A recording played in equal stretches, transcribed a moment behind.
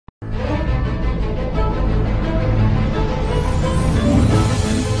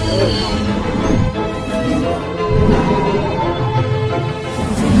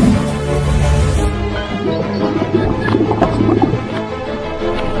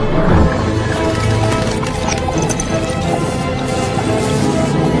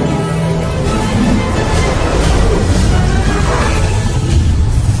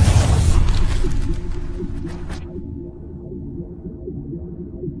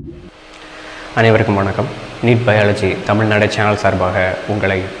அனைவருக்கும் வணக்கம். NEET biology Tamil Nadu channel சார்பாக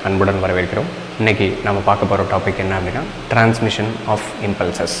உங்களை அன்புடன் வரவேற்கிறோம். இன்றைக்கி நம்ம பார்க்க போகிற டாபிக் என்ன அப்படின்னா டிரான்ஸ்மிஷன் ஆஃப்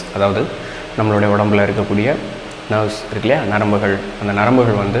இம்பல்சஸ். அதாவது நம்மளுடைய உடம்பில் இருக்கக்கூடிய நர்வ்ஸ் இருக்கு இல்லையா, நரம்புகள். அந்த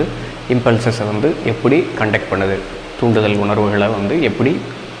நரம்புகள் வந்து இம்பல்சஸை வந்து எப்படி கண்டக்ட் பண்ணுது, தூண்டுதல் உணர்வுகளை வந்து எப்படி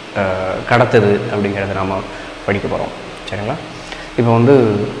கடத்துது அப்படிங்கிறத நாம் படிக்க போகிறோம். சரிங்களா? இப்போ வந்து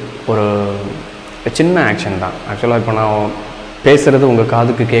ஒரு சின்ன ஆக்ஷன் தான். ஆக்சுவலாக இப்போ நான் பேசுகிறது உங்கள்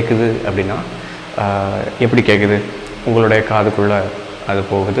காதுக்கு கேட்குது அப்படின்னா எப்படி கேட்குது? உங்களுடைய காதுக்குள்ளே அது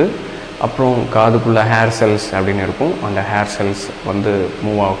போகுது. அப்புறம் காதுக்குள்ளே ஹேர் செல்ஸ் அப்படின்னு இருக்கும். அந்த ஹேர் செல்ஸ் வந்து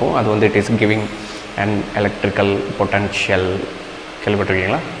மூவ் ஆகும். அது வந்து it is giving and electrical potential.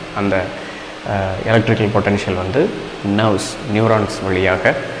 கேள்விப்பட்டிருக்கீங்களா? அந்த எலக்ட்ரிக்கல் பொட்டன்ஷியல் வந்து நர்வ்ஸ், நியூரான்ஸ்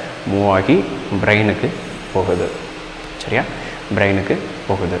வழியாக மூவ் ஆகி பிரெயினுக்கு போகுது. சரியா? பிரெயினுக்கு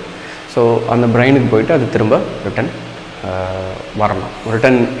போகுது. ஸோ அந்த பிரெயினுக்கு போயிட்டு அது திரும்ப ரிட்டன் வரணும்.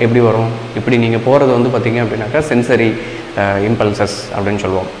 ரிட்டன் எப்படி வரும்? இப்படி நீங்கள் போகிறது வந்து பார்த்திங்க அப்படின்னாக்கா சென்சரி இம்பல்சஸ் அப்படின்னு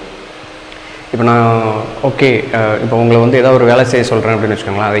சொல்லுவோம். இப்போ நான் ஓகே, இப்போ உங்களை வந்து ஏதாவது ஒரு வேலை செய்ய சொல்கிறேன் அப்படின்னு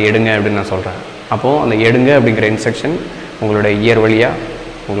வச்சுக்கோங்களேன். அதை எடுங்க அப்படின்னு நான் சொல்கிறேன். அப்போது அந்த எடுங்க அப்படிங்கிற இன்ஸ்ட்ரக்ஷன் உங்களுடைய இயர் வழியாக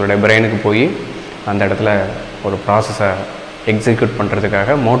உங்களுடைய பிரெயினுக்கு போய் அந்த இடத்துல ஒரு ப்ராசஸை எக்ஸிக்யூட்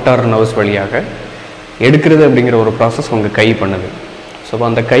பண்ணுறதுக்காக மோட்டார் நர்வ்ஸ் வழியாக எடுக்கிறது அப்படிங்கிற ஒரு ப்ராசஸ் உங்கள் கை பண்ணுது. ஸோ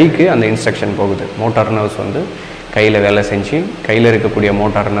அந்த கைக்கு அந்த இன்ஸ்ட்ரக்ஷன் போகுது. மோட்டார் நர்வ்ஸ் வந்து கையில் வேலை செஞ்சு கையில் இருக்கக்கூடிய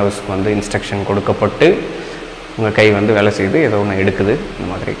மோட்டார் நர்வ்ஸ்க்கு வந்து இன்ஸ்ட்ரக்ஷன் கொடுக்கப்பட்டு உங்கள் கை வந்து வேலை செய்து ஏதோ ஒன்று எடுக்குது, இந்த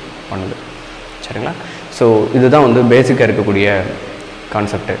மாதிரி பண்ணுது. சரிங்களா? ஸோ இதுதான் வந்து பேசிக்காக இருக்கக்கூடிய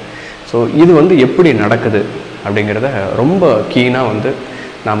கான்செப்டு. ஸோ இது வந்து எப்படி நடக்குது அப்படிங்கிறத ரொம்ப கீனாக வந்து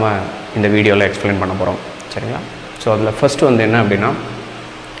நாம் இந்த வீடியோவில் எக்ஸ்பிளைன் பண்ண போகிறோம். சரிங்களா? ஸோ அதில் ஃபஸ்ட்டு வந்து என்ன அப்படின்னா,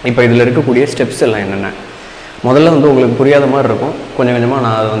 இப்போ இதில் இருக்கக்கூடிய ஸ்டெப்ஸ் எல்லாம் என்னென்ன, முதல்ல வந்து உங்களுக்கு புரியாத மாதிரி இருக்கும். கொஞ்சம் கொஞ்சமாக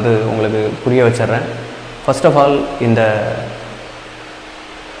நான் அதை வந்து உங்களுக்கு புரிய வச்சிட்றேன். ஃபர்ஸ்ட் ஆஃப் ஆல் இந்த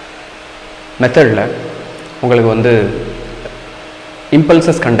மெத்தடில் உங்களுக்கு வந்து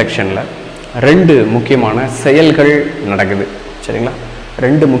இம்பல்சஸ் கண்டக்ஷனில் 2 முக்கியமான செயல்கள் நடக்குது. சரிங்களா?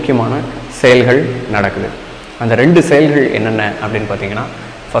 2 முக்கியமான செயல்கள் நடக்குது. அந்த 2 செயல்கள் என்னென்ன அப்படின்னு பார்த்தீங்கன்னா,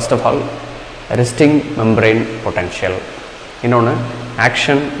 first of all resting membrane potential, இன்னொன்று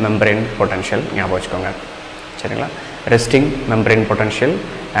ஆக்ஷன் மெம்பரேன் பொட்டன்ஷியல். ஞாபகம் வச்சுக்கோங்க. சரிங்களா? Resting membrane potential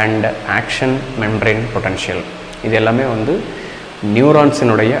and action membrane potential. இது எல்லாமே வந்து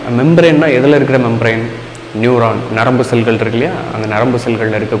நியூரான்ஸினுடைய மெம்பரேன்னா எதில் இருக்கிற மெம்பரேன்? நியூரான், நரம்பு செல்கள் இருக்கு இல்லையா, அந்த நரம்பு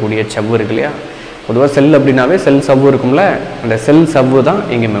செல்களில் இருக்கக்கூடிய சவ்வு இருக்கு இல்லையா. பொதுவாக செல் அப்படின்னாவே செல் சவ்வு இருக்கும்ல, அந்த செல் சவ்வு தான்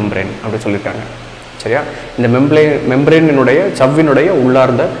இங்கே மெம்பரேன் அப்படி சொல்லியிருக்காங்க. சரியா? இந்த மெம்பரேனினுடைய சவ்வினுடைய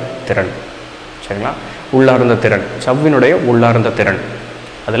உள்ளார்ந்த திறன். சரிங்களா? உள்ளார்ந்த திறன், சவ்வினுடைய உள்ளார்ந்த திறன்,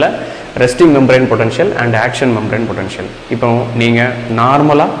 அதில் resting membrane potential and action membrane potential. இப்போ நீங்கள்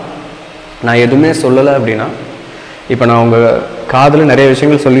நார்மலாக நான் எதுவுமே சொல்லலை அப்படின்னா, இப்போ நான் உங்கள் காதில் நிறைய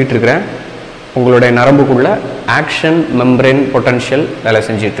விஷயங்கள் சொல்லிகிட்டு இருக்கிறேன். உங்களுடைய நரம்புக்குள்ளே ஆக்ஷன் மெம்பரேன் பொட்டன்ஷியல் வேலை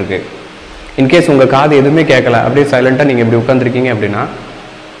செஞ்சிட்ருக்கு. இன்கேஸ் உங்கள் காது எதுவுமே கேட்கல, அப்படியே சைலண்ட்டாக நீங்கள் இப்படி உட்காந்துருக்கீங்க அப்படின்னா,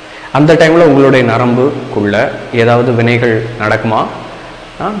 அந்த டைமில் உங்களுடைய நரம்புக்குள்ளே ஏதாவது வினைகள் நடக்குமா?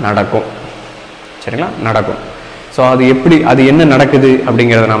 நடக்கும். சரிங்களா? நடக்கும். ஸோ அது எப்படி, அது என்ன நடக்குது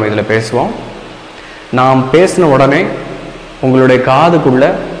அப்படிங்கிறத நாம் இதில் பேசுவோம். நாம் பேசின உடனே உங்களுடைய காதுக்குள்ளே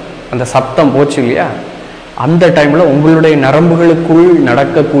அந்த சத்தம் போச்சு இல்லையா, அந்த டைமில் உங்களுடைய நரம்புகளுக்குள்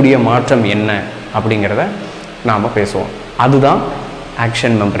நடக்கக்கூடிய மாற்றம் என்ன அப்படிங்கிறத நாம் பேசுவோம். அதுதான்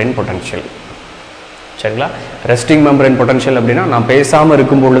ஆக்ஷன் மெம்பரேன் பொட்டன்ஷியல். சரிங்களா? ரெஸ்டிங் மெம்பரேன் பொட்டன்ஷியல் அப்படின்னா நான் பேசாமல்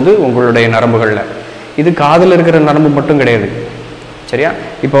இருக்கும் பொழுது உங்களுடைய நரம்புகளில், இது காதில் இருக்கிற நரம்பு மட்டும் கிடையாது. சரியா?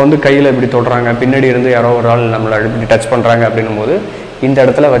 இப்போ வந்து கையில் இப்படி தொடுறாங்க, பின்னாடி இருந்து யாரோ ஒரு ஆள் நம்மளை இப்படி டச் பண்ணுறாங்க அப்படின்னும் போது இந்த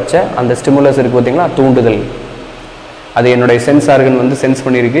இடத்துல வச்ச அந்த ஸ்டிமுலஸ் இருக்குது பார்த்தீங்களா, தூண்டுதல், அது என்னுடைய சென்ஸ் ஆர்கன் வந்து சென்ஸ்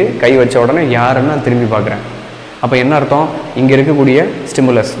பண்ணியிருக்கு. கை வச்ச உடனே யாருன்னு நான் திரும்பி பார்க்குறேன். அப்போ என்ன அர்த்தம்? இங்கே இருக்கக்கூடிய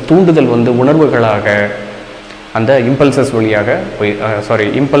ஸ்டிமுலஸ், தூண்டுதல் வந்து உணர்வுகளாக அந்த இம்பல்சஸ் வழியாக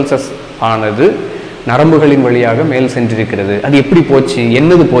இம்பல்சஸ் ஆனது நரம்புகளின் வழியாக மேல் சென்றிருக்கிறது. அது எப்படி போச்சு,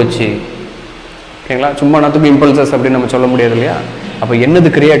 என்னது போச்சு? ஓகேங்களா? சும்மா நாத்துக்கு இம்பல்சஸ் அப்படின்னு நம்ம சொல்ல முடியாது இல்லையா. அப்போ என்னது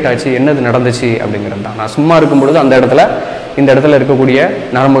கிரியேட் ஆச்சு, என்னது நடந்துச்சு அப்படிங்கிறது தான். நான் சும்மா இருக்கும் பொழுது அந்த இடத்துல, இந்த இடத்துல இருக்கக்கூடிய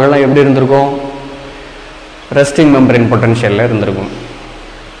நரம்புகள்லாம் எப்படி இருந்திருக்கும்? ரெஸ்டிங் மெம்பரேன் பொட்டன்ஷியலில் இருந்திருக்கும்.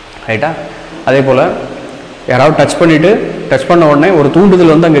 ரைட்டா? அதே போல் யாராவது டச் பண்ண உடனே ஒரு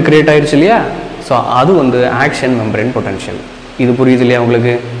தூண்டுதல் வந்து அங்கே கிரியேட் ஆயிடுச்சு இல்லையா. ஸோ அது வந்து ஆக்ஷன் மெம்பரேன் பொட்டன்ஷியல். இது புரியுது இல்லையா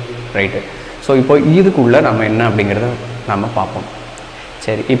உங்களுக்கு? ரைட்டு. ஸோ இப்போ இதுக்குள்ளே நம்ம என்ன அப்படிங்கிறத நம்ம பார்ப்போம்.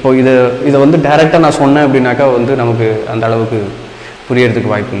 சரி, இப்போ இதை வந்து டைரெக்டாக நான் சொன்னேன் அப்படின்னாக்கா வந்து நமக்கு அந்த அளவுக்கு புரியறதுக்கு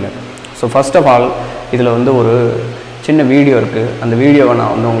வாய்ப்பு இல்லை. ஸோ ஃபர்ஸ்ட் ஆஃப் ஆல் இதில் வந்து ஒரு சின்ன வீடியோ இருக்குது. அந்த வீடியோவை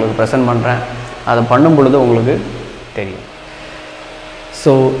நான் வந்து உங்களுக்கு ப்ரெசென்ட் பண்ணுறேன். அதை பண்ணும் பொழுது உங்களுக்கு தெரியும்.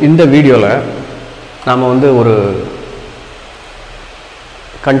 ஸோ இந்த வீடியோவில் நாம் வந்து ஒரு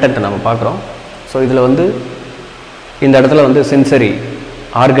கண்டென்ட்டை நம்ம பார்க்குறோம். ஸோ இதில் வந்து இந்த இடத்துல வந்து சென்சரி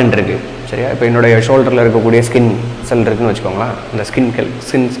ஆர்கன் இருக்குது சரியா. இப்போ என்னுடைய ஷோல்டரில் இருக்கக்கூடிய ஸ்கின் செல் இருக்குதுன்னு வச்சுக்கோங்களேன். அந்த ஸ்கின்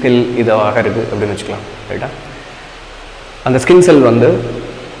ஸ்கில் இதுவாக இருக்குது அப்படின்னு வச்சுக்கலாம் ரைட்டா. அந்த ஸ்கின் செல் வந்து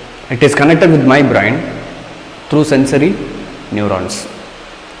it is connected with my brain through sensory neurons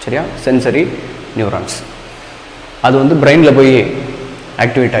சரியா. சென்சரி நியூரான்ஸ் அது வந்து பிரெயினில் போய்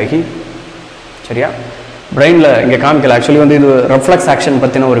ஆக்டிவேட் ஆகி சரியா. பிரெயினில் இங்கே காமிக்கல, ஆக்சுவலி வந்து இது ரெஃப்ளெக்ஸ் ஆக்ஷன்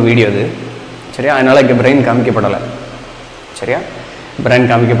பற்றின ஒரு வீடியோ இது சரியா. அதனால் இங்கே பிரெயின் காமிக்கப்படலை சரியா. பிரெயின்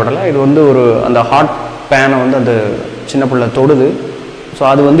காமிக்கப்படலை. இது வந்து ஒரு அந்த ஹாட் பேனை வந்து அந்த சின்ன பிள்ளை தொடுது. ஸோ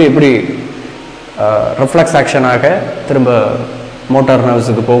அது வந்து எப்படி ரெஃப்ளெக்ஸ் ஆக்ஷனாக திரும்ப மோட்டார்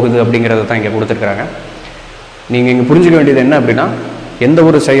நர்வ்ஸுக்கு போகுது அப்படிங்கிறத தான் இங்கே கொடுத்துருக்குறாங்க. நீங்கள் இங்கே புரிஞ்சுக்க வேண்டியது என்ன அப்படின்னா, எந்த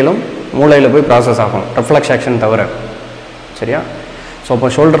ஒரு செயலும் மூளையில் போய் ப்ராசஸ் ஆகும் ரெஃப்ளெக்ஸ் ஆக்ஷன் தவிர சரியா. ஸோ அப்போ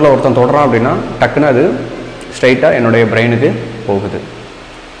ஷோல்டரில் ஒருத்தன் தொடுறான் அப்படின்னா டக்குன்னு அது ஸ்ட்ரைட்டாக என்னுடைய பிரெயினுக்கு போகுது.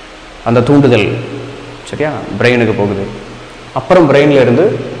 அந்த தூண்டுதல் சரியா பிரெயினுக்கு போகுது. அப்புறம் பிரெயினில் இருந்து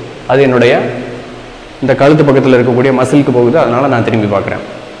அது என்னுடைய இந்த கழுத்து பக்கத்தில் இருக்கக்கூடிய மசிலுக்கு போகுது. அதனால் நான் திரும்பி பார்க்குறேன்.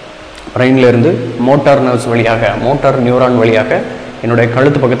 பிரெயினில் இருந்து மோட்டார் நர்வ்ஸ் வழியாக, மோட்டார் நியூரான் வழியாக என்னுடைய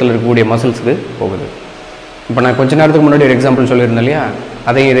கழுத்து பக்கத்தில் இருக்கக்கூடிய மசில்ஸுக்கு போகுது. இப்போ நான் கொஞ்ச நேரத்துக்கு முன்னாடி ஒரு எக்ஸாம்பிள் சொல்லியிருந்தேன் இல்லையா,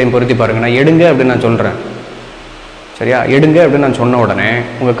 அதையும் இதையும் பொருத்தி பாருங்கள். நான் எடுங்க அப்படின்னு நான் சொல்கிறேன் சரியா. எடுங்க அப்படின்னு நான் சொன்ன உடனே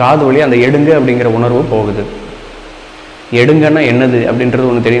உங்கள் காது வழி அந்த எடுங்க அப்படிங்கிற உணர்வு போகுது. எடுங்கன்னா என்னது அப்படின்றது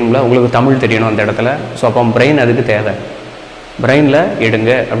ஒன்று தெரியுங்களா, உங்களுக்கு தமிழ் தெரியணும் அந்த இடத்துல. ஸோ அப்போ பிரெயின் அதுக்கு தேவை. பிரெயினில்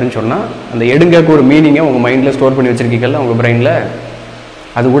எடுங்க அப்படின்னு சொன்னால் அந்த எடுங்கக்கு ஒரு மீனிங்கை உங்கள் மைண்டில் ஸ்டோர் பண்ணி வச்சுருக்கீங்கல்ல உங்கள் பிரெயினில்,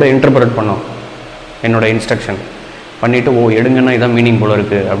 அது கூட இன்டர்பிரட் பண்ணோம் என்னோட இன்ஸ்ட்ரக்ஷன் பண்ணிவிட்டு, ஓ எடுங்கன்னா இதான் மீனிங் போல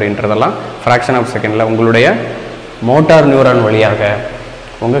இருக்குது அப்படின்றதெல்லாம் ஃப்ராக்ஷன் ஆஃப் செகண்டில் உங்களுடைய மோட்டார் நியூரான் வழியாக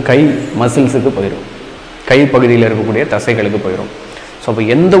உங்கள் கை மசில்ஸுக்கு போயிடும், கை பகுதியில் இருக்கக்கூடிய தசைகளுக்கு போயிடும். ஸோ அப்போ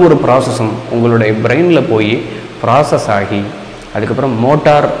எந்த ஒரு ப்ராசஸும் உங்களுடைய பிரெயினில் போய் ப்ராசஸ் ஆகி அதுக்கப்புறம்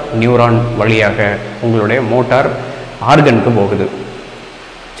மோட்டார் நியூரான் வழியாக உங்களுடைய மோட்டார் ஆர்கனுக்கு போகுது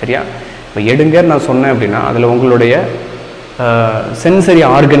சரியா. இப்போ எடுங்க நான் சொன்னேன் அப்படின்னா அதில் உங்களுடைய சென்சரி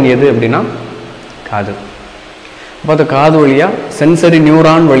ஆர்கன் எது அப்படின்னா காது. அப்போ அது காது வழியாக சென்சரி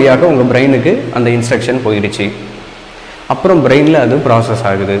நியூரான் வழியாக உங்கள் பிரெயினுக்கு அந்த இன்ஸ்ட்ரக்ஷன் போயிடுச்சு. அப்புறம் பிரெயினில் அது ப்ராசஸ்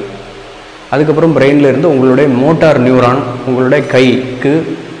ஆகுது. அதுக்கப்புறம் பிரெயினில் இருந்து உங்களுடைய மோட்டார் நியூரான் உங்களுடைய கைக்கு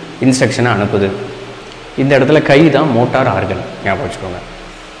இன்ஸ்ட்ரக்ஷனை அனுப்புது. இந்த இடத்துல கை தான் மோட்டார் ஆர்கன், ஞாபகம் வச்சுக்கோங்க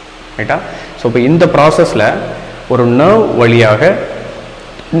ரைட்டா. ஸோ இப்போ இந்த ப்ராசஸில் ஒரு நர்வ் வழியாக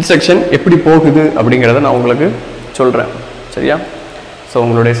இன்ஸ்ட்ரக்ஷன் எப்படி போகுது அப்படிங்கிறத நான் உங்களுக்கு சொல்கிறேன் சரியா. ஸோ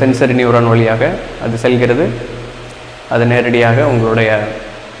உங்களுடைய சென்சரி நியூரான் வழியாக அது செல்கிறது, அது நேரடியாக உங்களுடைய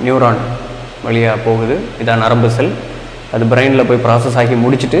நியூரான் வழியாக போகுது. இதான் நரம்பு செல். அது பிரெயினில் போய் ப்ராசஸ் ஆகி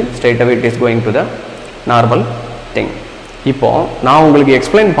முடிச்சுட்டு ஸ்ட்ரெயிட்டாகவே it is going to the normal thing. இப்போது நான் உங்களுக்கு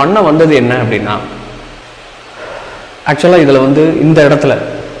எக்ஸ்பிளைன் பண்ண வந்தது என்ன அப்படின்னா, ஆக்சுவலாக இதில் வந்து இந்த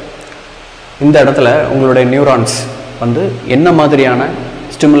இடத்துல உங்களுடைய நியூரான்ஸ் வந்து என்ன மாதிரியான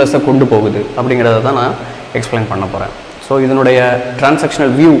ஸ்டிமுலஸை கொண்டு போகுது அப்படிங்கிறத தான் நான் எக்ஸ்பிளைன் பண்ண போகிறேன். ஸோ இதனுடைய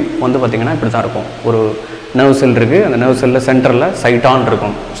டிரான்சாக்ஷனல் வியூ வந்து பார்த்திங்கன்னா இப்படி தான் இருக்கும். ஒரு நர்வ் செல் இருக்குது, அந்த நர்வ் செல்லில் சென்டரில் சைட்டான்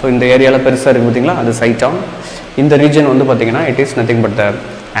இருக்கும். ஸோ இந்த ஏரியாவில் பெருசாக இருக்குது பார்த்திங்களா, அது சைட்டான். இந்த ரீஜன் வந்து பார்த்திங்கன்னா it is nothing but the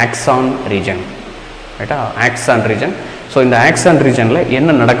axon region ரைட்டா, ஆக்சான் ரீஜன். ஸோ இந்த ஆக்சான் ரீஜனில்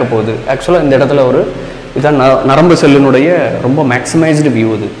என்ன நடக்க போகுது, ஆக்சுவலாக இந்த இடத்துல ஒரு இதான் நரம்பு செல்லினுடைய ரொம்ப மேக்ஸிமைஸ்டு வியூ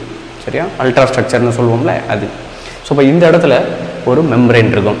இது சரியா, அல்ட்ரா ஸ்ட்ரக்சர்னு சொல்லுவோம்ல அது. ஸோ இப்போ இந்த இடத்துல ஒரு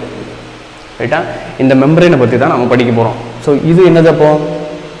மெம்பரேன் இருக்கும் ரைட்டா. இந்த மெம்பரேனை பற்றி தான் நம்ம படிக்க போகிறோம். ஸோ இது என்னது, அப்போ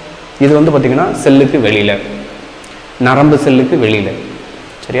இது வந்து பார்த்திங்கன்னா செல்லுக்கு வெளியில், நரம்பு செல்லுக்கு வெளியில்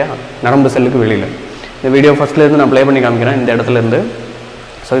சரியா, நரம்பு செல்லுக்கு வெளியில். இந்த வீடியோ ஃபஸ்ட்லேருந்து நான் ப்ளே பண்ணி காமிக்கிறேன் இந்த இடத்துலேருந்து.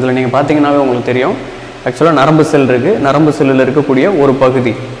 ஸோ இதில் நீங்கள் பார்த்தீங்கன்னாவே உங்களுக்கு தெரியும், ஆக்சுவலாக நரம்பு செல் இருக்குது. நரம்பு செல்லில் இருக்கக்கூடிய ஒரு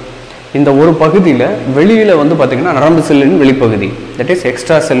பகுதி, இந்த ஒரு பகுதியில் வெளியில் வந்து பார்த்திங்கன்னா நரம்பு செல்லின் வெளிப்பகுதி, that is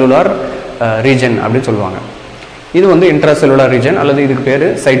extra cellular region அப்படின்னு சொல்லுவாங்க. இது வந்து இன்ட்ரா செல்லுலார் ரீஜன் அல்லது இதுக்கு பேர்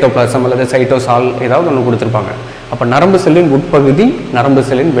சைட்டோபிளாசம் அல்லது சைட்டோசால் ஏதாவது ஒன்று கொடுத்துருப்பாங்க. அப்போ நரம்பு செல்லின் உட்பகுதி, நரம்பு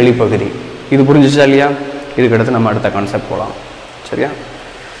செல்லின் வெளிப்பகுதி. இது புரிஞ்சிச்சா இல்லையா? இதுக்கடுத்து நம்ம அடுத்த கான்செப்ட் போகலாம் சரியா.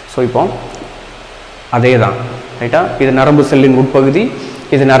 ஸோ இப்போ அதே தான் ரைட்டா. இது நரம்பு செல்லின் உட்பகுதி,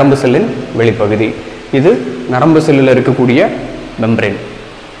 இது நரம்பு செல்லின் வெளிப்பகுதி. இது நரம்பு செல்லில் இருக்கக்கூடிய மெம்பரேன்,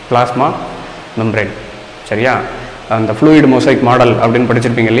 பிளாஸ்மா மெம்பரேன் சரியா. அந்த ஃப்ளூயிட் மொசைக் மாடல் அப்படின்னு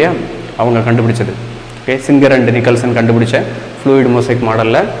படிச்சிருப்பீங்க இல்லையா, அவங்க கண்டுபிடிச்சது. ஓகே, சிங்கர் அண்ட் நிக்கல்சன் கண்டுபிடிச்ச ஃப்ளூயிட் மொசைக்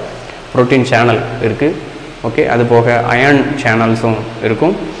மாடலில் ப்ரோட்டீன் சேனல் இருக்குது. ஓகே, அது போக அயன் சேனல்ஸும்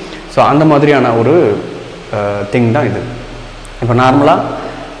இருக்கும். ஸோ அந்த மாதிரியான ஒரு திங் தான் இது. இப்போ நார்மலாக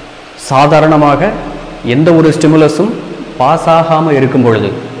சாதாரணமாக எந்த ஒரு ஸ்டிமுலஸும் பாஸ் ஆகாமல் இருக்கும் பொழுது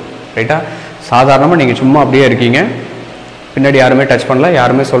ரைட்டா, சாதாரணமாக நீங்கள் சும்மா அப்படியே இருக்கீங்க, பின்னாடி யாருமே டச் பண்ணல,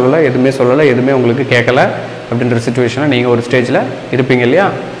 யாருமே சொல்லலை, எதுவுமே சொல்லலை, எதுவுமே உங்களுக்கு கேட்கல அப்படின்ற சுச்சுவேஷனில் நீங்கள் ஒரு ஸ்டேஜில் இருப்பீங்க இல்லையா.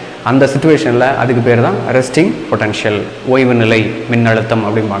 அந்த சிச்சுவேஷனில் அதுக்கு பேர் தான் ரெஸ்டிங் பொட்டன்ஷியல், ஓய்வு நிலை மின்னழுத்தம்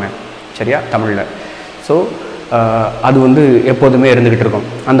அப்படிம்பாங்க. சரியா தமிழில். ஸோ அது வந்து எப்போதுமே இருந்துக்கிட்டு இருக்கும்.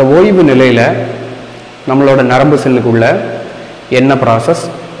 அந்த ஓய்வு நிலையில் நம்மளோட நரம்பு செல்லுக்குள்ள என்ன ப்ராசஸ்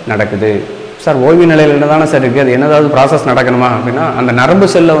நடக்குது? சார் ஓய்வு நிலையில் என்ன தானே சார் இருக்குது, அது என்னதாவது ப்ராசஸ் நடக்கணுமா அப்படின்னா, அந்த நரம்பு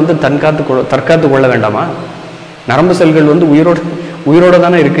செல்லை வந்து தற்காத்து கொள்ள வேண்டாமா? நரம்பு செல்கள் வந்து உயிரோடு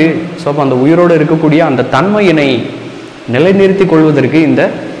தானே இருக்குது. ஸோ அப்போ அந்த உயிரோடு இருக்கக்கூடிய அந்த தன்மையினை நிலைநிறுத்தி கொள்வதற்கு இந்த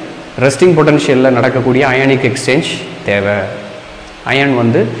ரெஸ்டிங் பொட்டன்ஷியலில் நடக்கக்கூடிய அயானிக் எக்ஸ்சேஞ்ச் தேவை. அயன்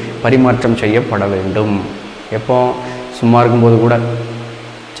வந்து பரிமாற்றம் செய்யப்பட வேண்டும். எப்போ? சும்மா இருக்கும்போது கூட.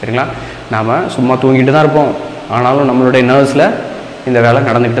 சரிங்களா? நாம் சும்மா தூங்கிட்டு தான் இருப்போம், ஆனாலும் நம்மளுடைய நர்வ்ஸில் இந்த வேலை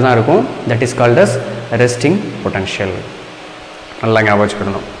நடந்துக்கிட்டு தான் இருக்கும். That is called as resting potential. நல்லா ஞாபகம்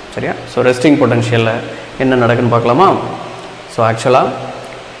வச்சுக்கிடணும். சரியா? ஸோ ரெஸ்டிங் பொட்டன்ஷியலில் என்ன நடக்குன்னு பார்க்கலாமா? ஸோ ஆக்சுவலாக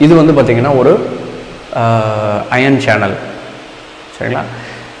இது வந்து பார்த்திங்கன்னா ஒரு அயன் சேனல். சரிங்களா?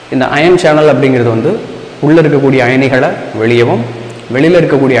 இந்த அயன் சேனல் அப்படிங்கிறது வந்து உள்ளே இருக்கக்கூடிய அயனிகளை வெளியவும், வெளியில்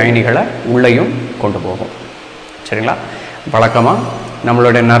இருக்கக்கூடிய அயனிகளை உள்ளேயும் கொண்டு போகும். சரிங்களா? வழக்கமாக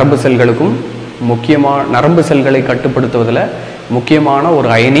நம்மளுடைய நரம்பு செல்களுக்கும் நரம்பு செல்களை கட்டுப்படுத்துவதில் முக்கியமான ஒரு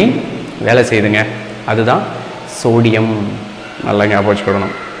அயனி வேலை செய்யுதுங்க. அதுதான் சோடியம். நல்லா ஞாபகம்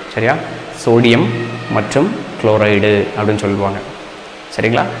வச்சுக்கிடணும். சரியா? சோடியம் மற்றும் குளோரைடு அப்படின்னு சொல்லுவாங்க.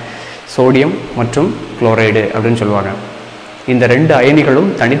 சரிங்களா? சோடியம் மற்றும் குளோரைடு அப்படின்னு சொல்லுவாங்க. இந்த ரெண்டு அயனிகளும்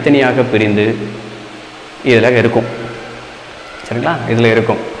தனித்தனியாக பிரிந்து இதில் இருக்கும். சரிங்களா? இதில்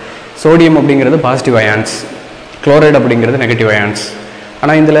இருக்கும். சோடியம் அப்படிங்கிறது பாசிட்டிவ் அயான்ஸ், குளோரைடு அப்படிங்கிறது நெகட்டிவ் அயான்ஸ்.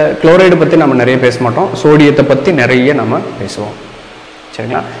 ஆனால் இதில் குளோரைடு பற்றி நம்ம நிறைய பேச மாட்டோம், சோடியத்தை பற்றி நிறைய நம்ம பேசுவோம்.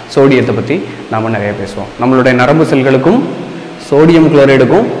 சரிங்களா? சோடியத்தை பற்றி நாம் நிறைய பேசுவோம். நம்மளுடைய நரம்பு செல்களுக்கும் சோடியம்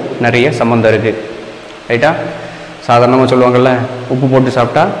குளோரைடுக்கும் நிறைய சம்மந்தம் இருக்குது. ரைட்டா? சாதாரணமாக சொல்லுவாங்கள்ல, உப்பு போட்டு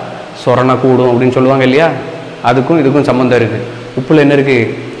சாப்பிட்டா சொரணை கூடும் அப்படின்னு சொல்லுவாங்க இல்லையா? அதுக்கும் இதுக்கும் சம்மந்தம் இருக்குது. உப்பில் என்ன இருக்குது?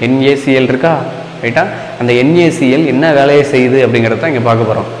 NaCl இருக்கா? ரைட்டா? அந்த NaCl என்ன வேலையை செய்யுது அப்படிங்கிறத இங்கே பார்க்க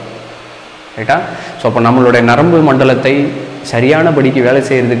போகிறோம். ரைட்டா? ஸோ அப்போ நம்மளுடைய நரம்பு மண்டலத்தை சரியானபடிக்கு வேலை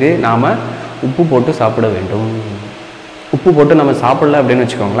செய்கிறதுக்கு நாம் உப்பு போட்டு சாப்பிட வேண்டும். உப்பு போட்டு நம்ம சாப்பிடல அப்படின்னு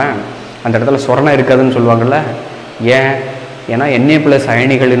வச்சுக்கோங்களேன், அந்த இடத்துல சொரணை இருக்காதுன்னு சொல்லுவாங்கள்ல. ஏன்னா Na+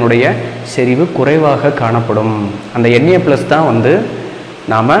 அயனிகளினுடைய செறிவு குறைவாக காணப்படும். அந்த Na+ தான் வந்து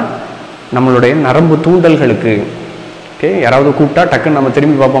நாம் நம்மளுடைய நரம்பு தூண்டல்களுக்கு, யாராவது கூப்பிட்டா டக்குன்னு நம்ம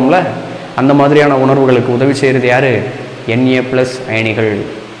திரும்பி பார்ப்போம்ல, அந்த மாதிரியான உணர்வுகளுக்கு உதவி செய்கிறது யார்? Na+ அயனிகள்.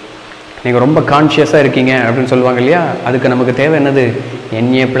 நீங்கள் ரொம்ப கான்ஷியஸாக இருக்கீங்க அப்படின்னு சொல்லுவாங்க இல்லையா? அதுக்கு நமக்கு தேவை என்னது?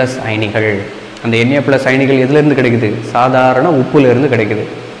 Na+ அயனிகள். அந்த Na+ அயனிகள் எதுலேருந்து கிடைக்குது? சாதாரண உப்புலேருந்து கிடைக்குது.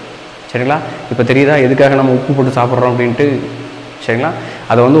 சரிங்களா? இப்போ தெரியுதா எதுக்காக நம்ம உப்பு போட்டு சாப்பிட்றோம் அப்படின்ட்டு? சரிங்களா?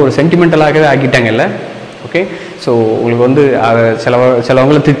 அதை வந்து ஒரு சென்டிமெண்டலாகவே ஆக்கிட்டாங்கல்ல. ஓகே. ஸோ உங்களுக்கு வந்து அதை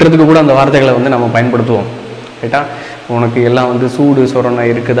சிலவங்களை திட்டுறதுக்கு கூட அந்த வார்த்தைகளை வந்து நம்ம பயன்படுத்துவோம். ரைட்டா? உனக்கு எல்லாம் வந்து சூடு சொரணை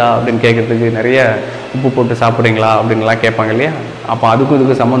இருக்குதா அப்படின்னு கேட்குறதுக்கு நிறைய உப்பு போட்டு சாப்பிட்றீங்களா அப்படின்லாம் கேட்பாங்க இல்லையா? அப்போ அதுக்கும்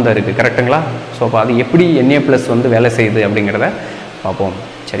இதுக்கும் சம்மந்தம் இருக்குது. கரெக்டுங்களா? ஸோ அப்போ அது எப்படி Na+ வந்து வேலை செய்யுது அப்படிங்கிறத பார்ப்போம்.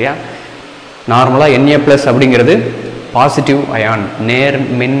 சரியா? நார்மலாக Na+ அப்படிங்கிறது பாசிட்டிவ் அயான்,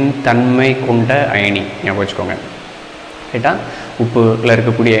 நேர்மின் தன்மை கொண்ட அயனி. ஞாபகம் வச்சுக்கோங்க. ரைட்டா? உப்புல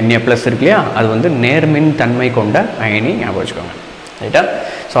இருக்கக்கூடிய Na+ இருக்கு இல்லையா, அது வந்து நேர்மின் தன்மை கொண்ட அயனி. ஞாபகம் வச்சுக்கோங்க. ரைட்டா?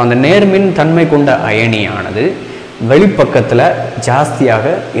 ஸோ அந்த நேர்மின் தன்மை கொண்ட அயனியானது வெளிப்பக்கத்தில் ஜாஸ்தியாக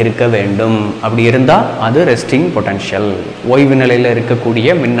இருக்க வேண்டும். அப்படி இருந்தால் அது ரெஸ்டிங் பொட்டன்ஷியல். ஓய்வு நிலையில்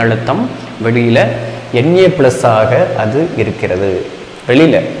இருக்கக்கூடிய மின்னழுத்தம் வெளியில் Na+ஆக அது இருக்கிறது.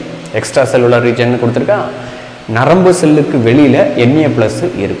 வெளியில் எக்ஸ்ட்ரா செல்லுலர் ரீஜன் கொடுத்துருக்கா, நரம்பு செல்லுக்கு வெளியில் Na+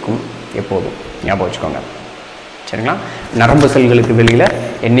 இருக்கும் எப்போதும். ஞாபகம் வச்சுக்கோங்க. சரிங்களா? நரம்பு செல்களுக்கு வெளியில்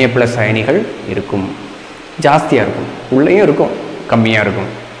Na+ அயனிகள் இருக்கும். ஜாஸ்தியாக இருக்கும். உள்ளேயும் இருக்கும், கம்மியாக இருக்கும்.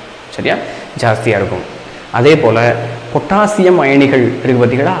 சரியா? ஜாஸ்தியாக இருக்கும். அதே போல் பொட்டாசியம் அயனிகள் இருக்குது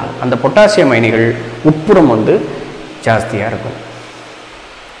பார்த்தீங்களா? அந்த பொட்டாசியம் அயனிகள் உட்புறம் வந்து ஜாஸ்தியாக இருக்கும்.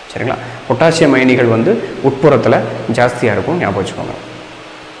 சரிங்களா? பொட்டாசியம் அயனிகள் வந்து உட்புறத்தில் ஜாஸ்தியாக இருக்கும். ஞாபகம் வச்சுக்கோங்க.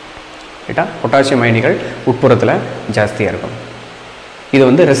 ரைட்டா? பொட்டாசியம் அயனிகள் உட்புறத்தில் ஜாஸ்தியாக இருக்கும். இது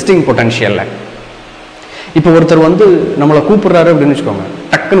வந்து ரெஸ்டிங் பொட்டன்ஷியலில். இப்போ ஒருத்தர் வந்து நம்மளை கூப்பிட்றாரு அப்படின்னு வச்சுக்கோங்க,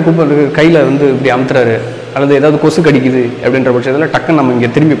 டக்குன்னு கூப்பிட்றது கையில் வந்து இப்படி அமுத்துறாரு, அல்லது ஏதாவது கொசு கடிக்குது அப்படின்ற பட்சத்தில் டக்குன்னு நம்ம இங்கே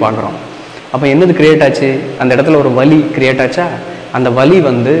திரும்பி பார்க்குறோம். அப்போ என்னது கிரியேட் ஆச்சு? அந்த இடத்துல ஒரு வலி கிரியேட் ஆச்சா? அந்த வலி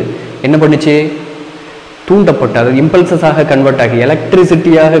வந்து என்ன பண்ணுச்சு? தூண்டப்பட்டு, அது இம்பல்சஸாக கன்வெர்ட் ஆகி,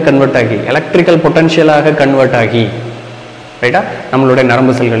 எலக்ட்ரிசிட்டியாக கன்வெர்ட் ஆகி, எலக்ட்ரிக்கல் பொட்டன்ஷியலாக கன்வெர்ட் ஆகி, ரைட்டா, நம்மளுடைய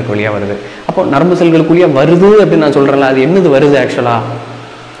நரம்பு செல்களுக்கு வழியாக வருது. அப்போ நரம்பு செல்களுக்கு வழியாக வருது அப்படின்னு நான் சொல்கிறேன்ல, அது என்னது வருது ஆக்சுவலாக?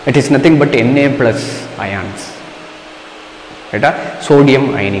 It is nothing but Na+ ions. ரைட்டா? சோடியம்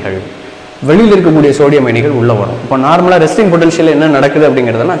அயனிகள். வெளியில் இருக்கக்கூடிய சோடியம் அயனிகள் உள்ளே வரும். இப்போ நார்மலாக ரெஸ்டிங் பொட்டன்ஷியல் என்ன நடக்குது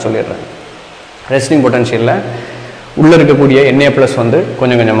அப்படிங்கிறத நான் சொல்லிடுறேன். ரெஸ்டிங் பொட்டன்ஷியலில் உள்ளே இருக்கக்கூடிய Na+ வந்து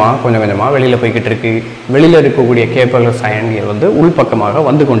கொஞ்சம் கொஞ்சமாக வெளியில் போய்கிட்டு இருக்கு. வெளியில் இருக்கக்கூடிய K+ அயனிகள் வந்து உள்பக்கமாக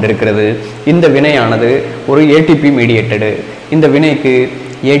வந்து கொண்டிருக்கிறது. இந்த வினையானது ஒரு ATP மீடியேட்டடு. இந்த வினைக்கு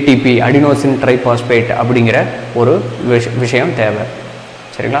ATP அடினோசின் ட்ரைபாஸ்பேட் அப்படிங்கிற ஒரு விஷயம் தேவை.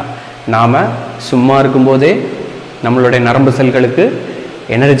 சரிங்களா? நாம் சும்மா இருக்கும்போதே நம்மளுடைய நரம்பு செல்களுக்கு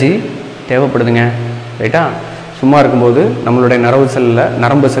எனர்ஜி தேவைப்படுதுங்க. ரைட்டா? சும்மா இருக்கும்போது நம்மளுடைய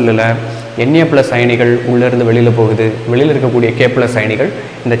நரம்பு செல்லில் Na+ அயனிகள் உள்ளேருந்து வெளியில் போகுது. வெளியில் இருக்கக்கூடிய K+ அயனிகள்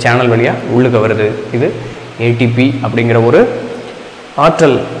இந்த சேனல் வழியாக உள்ளுக்கு வருது. இது ATP அப்படிங்கிற ஒரு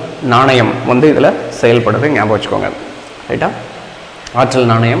ஆற்றல் நாணயம் வந்து இதில் செயல்படுது. ஞாபகம் வச்சுக்கோங்க. ரைட்டா? ஆற்றல்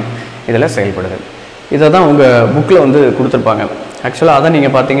நாணயம் இதில் செயல்படுது. இதை தான் உங்கள் புக்கில் வந்து கொடுத்துருப்பாங்க. ஆக்சுவலாக அதை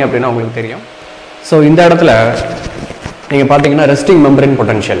நீங்கள் பார்த்தீங்க அப்படின்னா உங்களுக்கு தெரியும். ஸோ இந்த இடத்துல நீங்கள் பார்த்தீங்கன்னா ரெஸ்டிங் மெம்பரேன்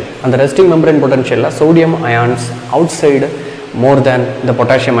பொட்டன்ஷியல். அந்த resting membrane பொட்டன்ஷியலில் sodium ions out side more than the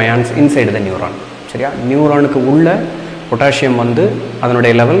potassium ions inside the neuron. சரியா? நியூரானுக்கு உள்ள பொட்டாசியம் வந்து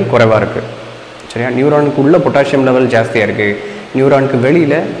அதனுடைய லெவல் குறைவாக இருக்குது. சரியா? நியூரானுக்கு உள்ள பொட்டாசியம் லெவல் ஜாஸ்தியாக இருக்குது. நியூரானுக்கு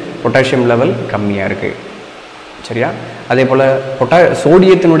வெளியில் பொட்டாசியம் லெவல் கம்மியாக இருக்குது. சரியா? அதே போல்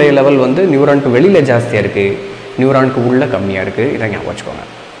சோடியத்தினுடைய லெவல் வந்து நியூரானுக்கு வெளியில் ஜாஸ்தியாக இருக்குது, நியூரானுக்கு உள்ள கம்மியாக இருக்குது. இதை ஞாபகம் வச்சுக்கோங்க.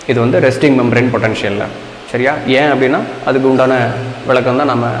 இது வந்து ரெஸ்டிங் மெம்பரேன் பொட்டன்ஷியலில். சரியா? ஏன் அப்படின்னா அதுக்கு உண்டான விளக்கம்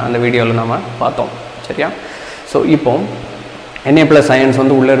தான் நம்ம அந்த வீடியோவில் நம்ம பார்த்தோம். சரியா? ஸோ இப்போ Na+ அயன்ஸ்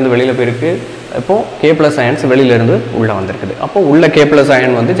வந்து உள்ளேருந்து வெளியில் போயிருக்கு. இப்போது K+ அயன்ஸ் வெளியிலேருந்து உள்ளே வந்திருக்குது. அப்போது உள்ள K+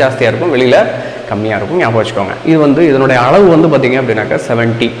 அயன் வந்து ஜாஸ்தியாக இருக்கும், வெளியில் கம்மியாக இருக்கும். ஞாபகம் வச்சுக்கோங்க. இது வந்து இதனுடைய அளவு வந்து பார்த்திங்க அப்படின்னாக்கா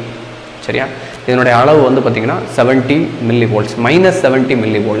 70. சரியா? இதனுடைய அளவு வந்து பார்த்திங்கன்னா 70 மில்லிவோல்ட்ஸ், -70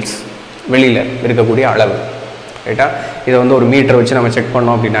 மில்லிவோல்ட்ஸ் வெளியில் இருக்கக்கூடிய அளவு. ரைட்டா? இதை வந்து ஒரு மீட்டர் வச்சு நம்ம செக்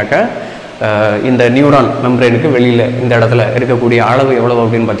பண்ணோம் அப்படின்னாக்கா இந்த நியூரான் மெம்பரேனுக்கு வெளியில் இந்த இடத்துல இருக்கக்கூடிய அளவு எவ்வளவு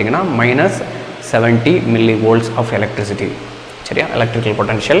அப்படின்னு பார்த்தீங்கன்னா -70 மில்லிவோல்ட்ஸ் ஆஃப் எலக்ட்ரிசிட்டி. சரியா? எலக்ட்ரிக்கல்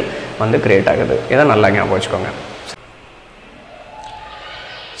பொட்டன்ஷியல் வந்து கிரியேட் ஆகுது. இதை நல்லா ஞாபகம் வச்சுக்கோங்க.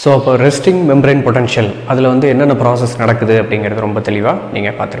 ஸோ அப்போ ரெஸ்டிங் மெம்பரேன் பொட்டன்ஷியல் அதில் வந்து என்னென்ன ப்ராசஸ் நடக்குது அப்படிங்கிறது ரொம்ப தெளிவாக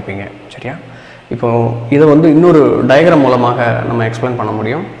நீங்கள் பார்த்துருப்பீங்க. சரியா? இப்போது இதை வந்து இன்னொரு டயக்ராம் மூலமாக நம்ம எக்ஸ்பிளைன் பண்ண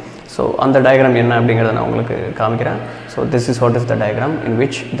முடியும். ஸோ அந்த டயக்ராம் என்ன அப்படிங்கிறத நான் உங்களுக்கு காமிக்கிறேன். So this is what is the diagram in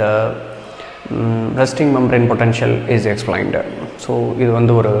which the resting membrane potential is explained. So இது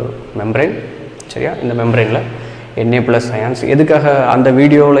வந்து ஒரு மெம்பரேன். சரியா? இந்த மெம்பரேனில் Na+ அயான்ஸ் எதுக்காக அந்த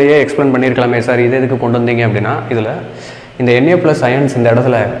வீடியோவிலையே எக்ஸ்பிளைன் பண்ணியிருக்கலாமே சார், இது எதுக்கு கொண்டு வந்தீங்க அப்படின்னா, இதில் இந்த Na+ அயான்ஸ் இந்த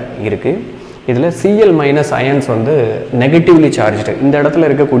இடத்துல இருக்குது. இதில் Cl- அயான்ஸ் வந்து நெகட்டிவ்லி சார்ஜ்டு. இந்த இடத்துல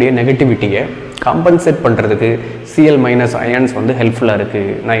இருக்கக்கூடிய நெகட்டிவிட்டியை காம்பன்சேட் பண்ணுறதுக்கு Cl- அயான்ஸ் வந்து ஹெல்ப்ஃபுல்லாக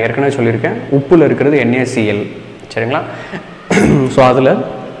இருக்குது. நான் ஏற்கனவே சொல்லியிருக்கேன், உப்பில் இருக்கிறது NaCl. சரிங்களா? ஸோ அதில்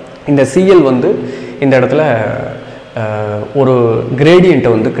இந்த Cl வந்து இந்த இடத்துல ஒரு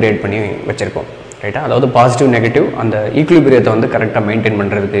கிரேடியண்ட்டை வந்து கிரியேட் பண்ணி வச்சுருக்கோம். ரைட்டா? அதாவது பாசிட்டிவ் நெகட்டிவ் அந்த ஈக்குலிபிரியத்தை வந்து கரெக்டாக மெயின்டைன்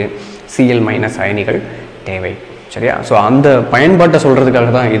பண்ணுறதுக்கு Cl- அயனிகள் தேவை. சரியா? ஸோ அந்த பயன்பாட்டை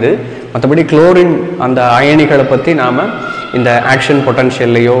சொல்கிறதுக்காக தான் இது. மற்றபடி குளோரின் அந்த அயனிகளை பற்றி நாம் இந்த ஆக்ஷன்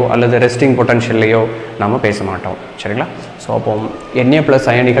பொட்டன்ஷியல்லையோ அல்லது ரெஸ்டிங் பொட்டன்ஷியல்லையோ நாம் பேச மாட்டோம். சரிங்களா? ஸோ அப்போ Na+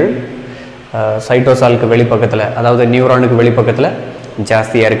 அயனிகள் சைட்டோசாலுக்கு வெளிப்பக்கத்தில், அதாவது நியூரானுக்கு வெளிப்பக்கத்தில்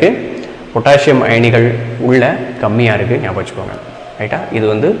ஜாஸ்தியாக இருக்குது. பொட்டாசியம் அயனிகள் உள்ள கம்மியாக இருக்குது. ஞாபகம் வச்சுக்கோங்க. ரைட்டா? இது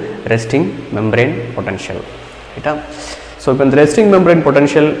வந்து ரெஸ்டிங் மெம்பரேன் பொட்டன்ஷியல். ரைட்டா? ஸோ இப்போ இந்த ரெஸ்டிங் மெம்பரேன்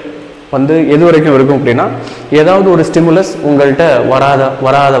பொட்டன்ஷியல் வந்து எது வரைக்கும் இருக்கும் அப்படின்னா, ஏதாவது ஒரு ஸ்டிமுலஸ் உங்கள்கிட்ட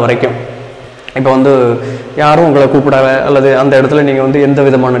வராத வரைக்கும். இப்போ வந்து யாரும் உங்களை கூப்பிடாத அல்லது அந்த இடத்துல நீங்கள் வந்து எந்த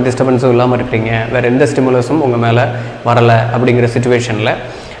விதமான டிஸ்டர்பன்ஸும் இல்லாமல் இருக்கிறீங்க, வேறு எந்த ஸ்டிமுலஸும் உங்கள் மேலே வரலை அப்படிங்கிற சுச்சுவேஷனில்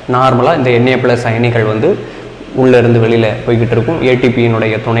நார்மலாக இந்த Na+ அயனிகள் வந்து உள்ளேருந்து வெளியில் போய்கிட்டு இருக்கும்.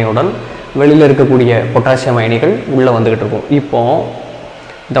 ATPயினுடைய துணையுடன் வெளியில் இருக்கக்கூடிய பொட்டாசியம் அயனிகள் உள்ளே வந்துக்கிட்டு இருக்கும். இப்போது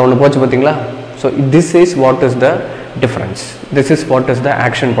இந்த ஒன்று போச்சு பார்த்தீங்களா? So this is what is the difference. This is what is the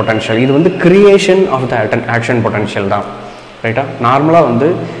action potential. இது வந்து creation of the action potential தான். ரைட்டா? நார்மலாக வந்து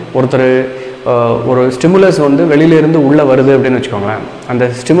ஒருத்தர் ஒரு ஸ்டிமுலஸ் வந்து வெளியிலேருந்து உள்ளே வருது அப்படின்னு வச்சுக்கோங்களேன். அந்த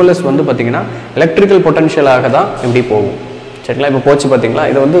ஸ்டிமுலஸ் வந்து பார்த்திங்கன்னா எலக்ட்ரிக்கல் பொட்டன்ஷியலாக தான் இப்படி போகும். சரிங்களா? இப்போ போச்சு பார்த்தீங்களா?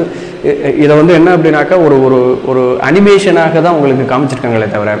 இதை வந்து என்ன அப்படின்னாக்கா ஒரு ஒரு ஒரு அனிமேஷனாக தான் உங்களுக்கு காமிச்சிருக்காங்களே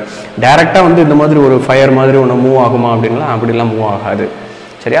தவிர டேரெக்டாக வந்து இந்த மாதிரி ஒரு ஃபயர் மாதிரி ஒன்று மூவ் ஆகுமா அப்படின்லாம் அப்படிலாம் மூவ் ஆகாது.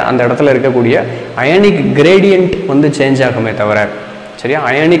 சரியா? அந்த இடத்துல இருக்கக்கூடிய அயனிக் கிரேடியன்ட் வந்து சேஞ்ச் ஆகுமே தவிர, சரியா,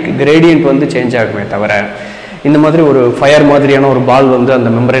 அயனிக் கிரேடியன்ட் வந்து சேஞ்ச் ஆகுமே தவிர இந்த மாதிரி ஒரு ஃபயர் மாதிரியான ஒரு பால் வந்து அந்த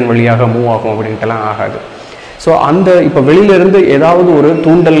மெம்பரேன் வழியாக மூவ் ஆகும் அப்படின்ட்டுலாம் ஆகாது. ஸோ அந்த இப்போ வெளியிலேருந்து ஏதாவது ஒரு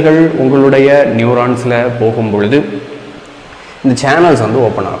தூண்டல்கள் உங்களுடைய நியூரான்ஸில் போகும் பொழுது இந்த சேனல்ஸ் வந்து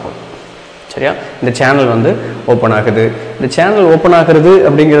ஓப்பன் ஆகும். சரியா? இந்த சேனல் வந்து ஓப்பன் ஆகுது. இந்த சேனல் ஓப்பன் ஆகிறது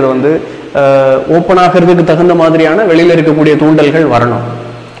அப்படிங்கிறது வந்து ஓப்பன் ஆகிறதுக்கு தகுந்த மாதிரியான வெளியில் இருக்கக்கூடிய தூண்டல்கள் வரணும்.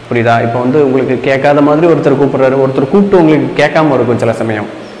 புரியுதா? இப்போ வந்து உங்களுக்கு கேட்காத மாதிரி ஒருத்தர் கூப்பிட்றாரு, ஒருத்தர் கூப்பிட்டு உங்களுக்கு கேட்காம இருக்கும் சில சமயம்.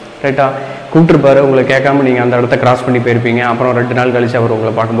 ரைட்டா? கூப்பிட்டுருப்பாரு, உங்களை கேட்காம நீங்கள் அந்த இடத்த கிராஸ் பண்ணி போயிருப்பீங்க. அப்புறம் 2 நாள் கழிச்சு அவர்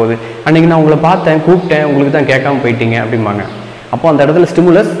உங்களை பார்க்கும்போது, அன்றைக்கி நான் உங்களை பார்த்தேன், கூப்பிட்டேன், உங்களுக்கு தான் கேட்காம போயிட்டீங்க அப்படிம்பாங்க. அப்போ அந்த இடத்துல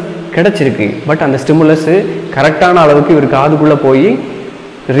ஸ்டிமுலஸ் கிடச்சிருக்கு, பட் அந்த ஸ்டிமுலஸ்ஸு கரெக்டான அளவுக்கு இவர் காதுக்குள்ளே போய்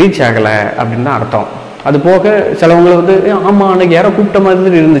ரீச் ஆகலை அப்படின்னு தான் அர்த்தம். அது போக சிலவங்களை வந்து ஆமாம் அன்றைக்கி யாரோ கூப்பிட்ட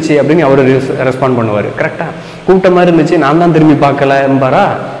மாதிரி இருந்துச்சு அப்படின்னு அவர் ரெஸ்பாண்ட் பண்ணுவார். கரெக்டாக கூப்பிட்ட மாதிரி இருந்துச்சு, நான் தான் திரும்பி பார்க்கலம்பாரா,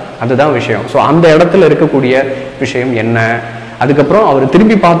 அதுதான் விஷயம். ஸோ அந்த இடத்துல இருக்கக்கூடிய விஷயம் என்ன, அதுக்கப்புறம் அவர்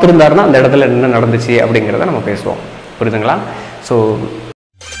திரும்பி பார்த்துருந்தாருன்னா அந்த இடத்துல என்ன நடந்துச்சு அப்படிங்கிறத நம்ம பேசுவோம். புரியுதுங்களா? ஸோ